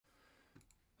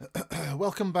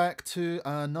Welcome back to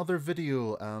another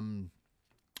video.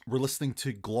 We're listening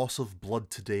to Gloss of Blood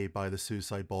today by the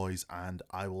Suicide Boys, and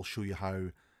I will show you how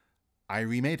I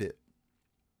remade it.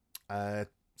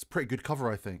 It's a pretty good cover,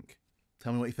 I think.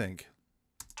 Tell me what you think.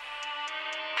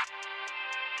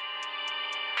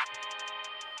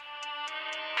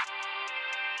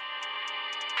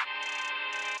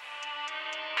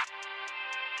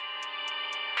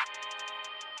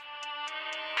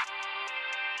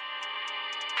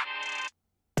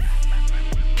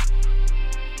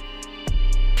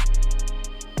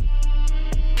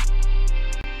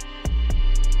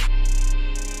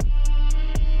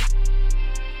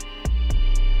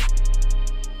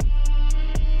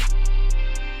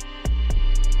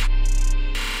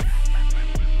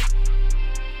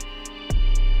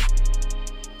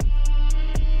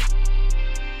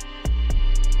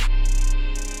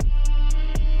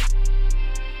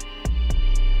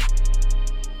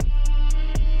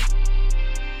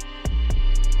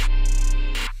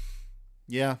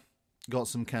 Yeah, got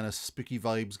some kind of spooky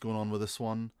vibes going on with this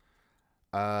one.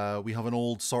 We have an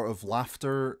old sort of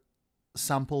laughter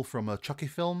sample from a Chucky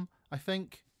film, I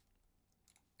think.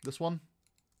 This one.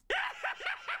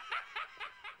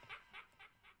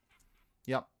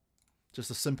 Yep,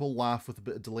 just a simple laugh with a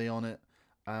bit of delay on it.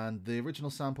 And the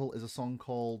original sample is a song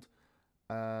called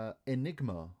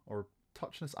Enigma, or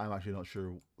Touchness. I'm actually not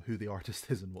sure who the artist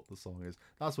is and what the song is.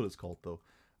 That's what it's called, though.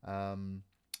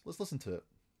 Let's listen to it.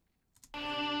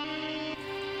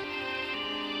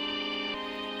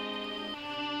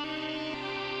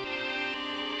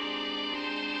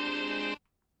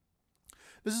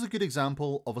 This is a good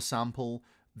example of a sample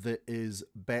that is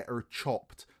better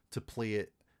chopped to play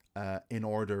it in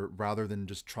order rather than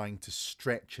just trying to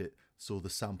stretch it so the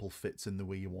sample fits in the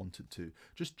way you want it to.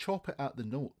 Just chop it at the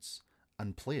notes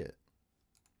and play it,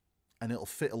 and it'll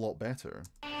fit a lot better.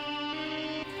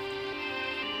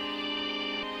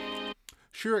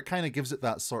 Sure, it kind of gives it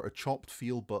that sort of chopped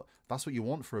feel, but that's what you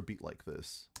want for a beat like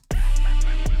this.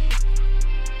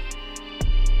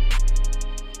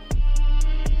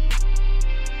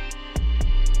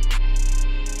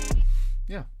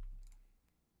 Yeah.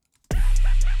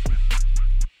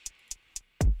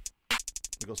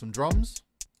 We got some drums.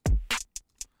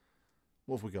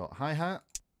 What have we got? Hi-hat.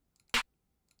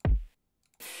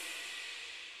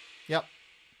 Yep.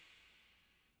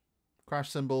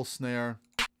 Crash cymbal, snare.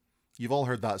 You've all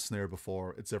heard that snare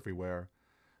before. It's everywhere.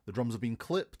 The drums have been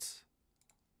clipped.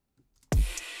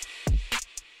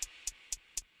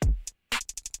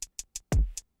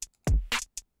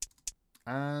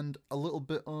 And a little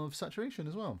bit of saturation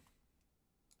as well.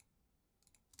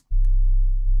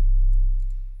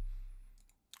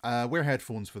 Wear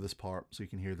headphones for this part so you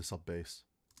can hear the sub bass.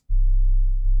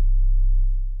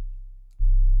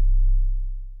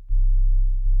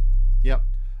 Yep,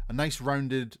 a nice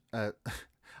rounded, I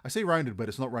say rounded, but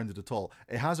it's not rounded at all.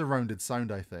 It has a rounded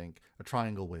sound, I think, a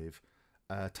triangle wave.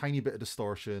 A tiny bit of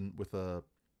distortion with a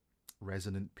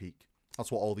resonant peak.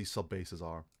 That's what all these sub basses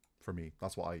are for me.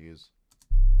 That's what I use.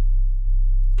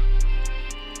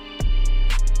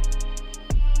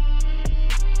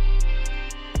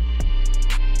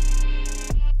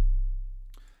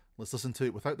 Let's listen to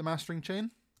it without the mastering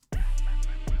chain.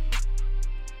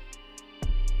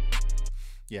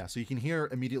 Yeah, so you can hear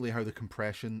immediately how the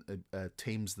compression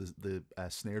tames the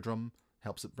snare drum,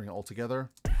 helps it bring it all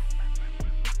together.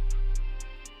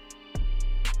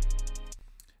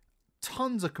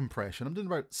 Tons of compression. I'm doing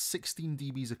about 16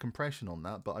 dBs of compression on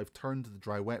that, but I've turned the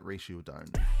dry-wet ratio down.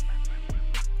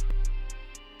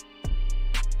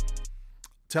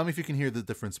 Tell me if you can hear the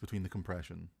difference between the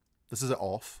compression. This is it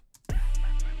off.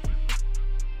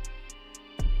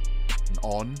 And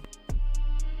on.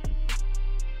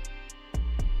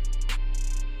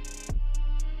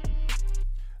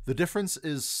 The difference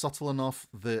is subtle enough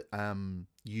that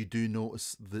you do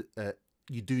notice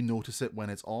it when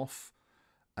it's off.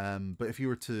 But if you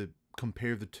were to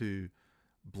compare the two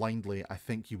blindly, I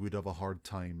think you would have a hard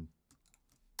time.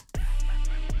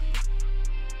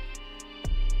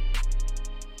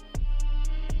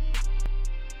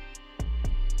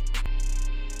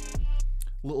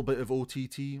 A little bit of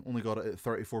OTT, only got it at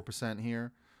 34%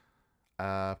 here.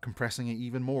 Compressing it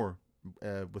even more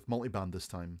with multiband this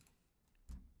time.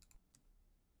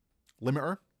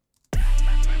 Limiter.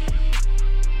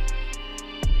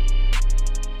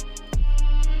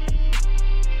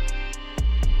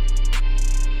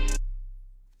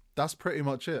 That's pretty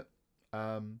much it.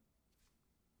 Hope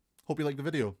you liked the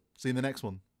video. See you in the next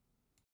one.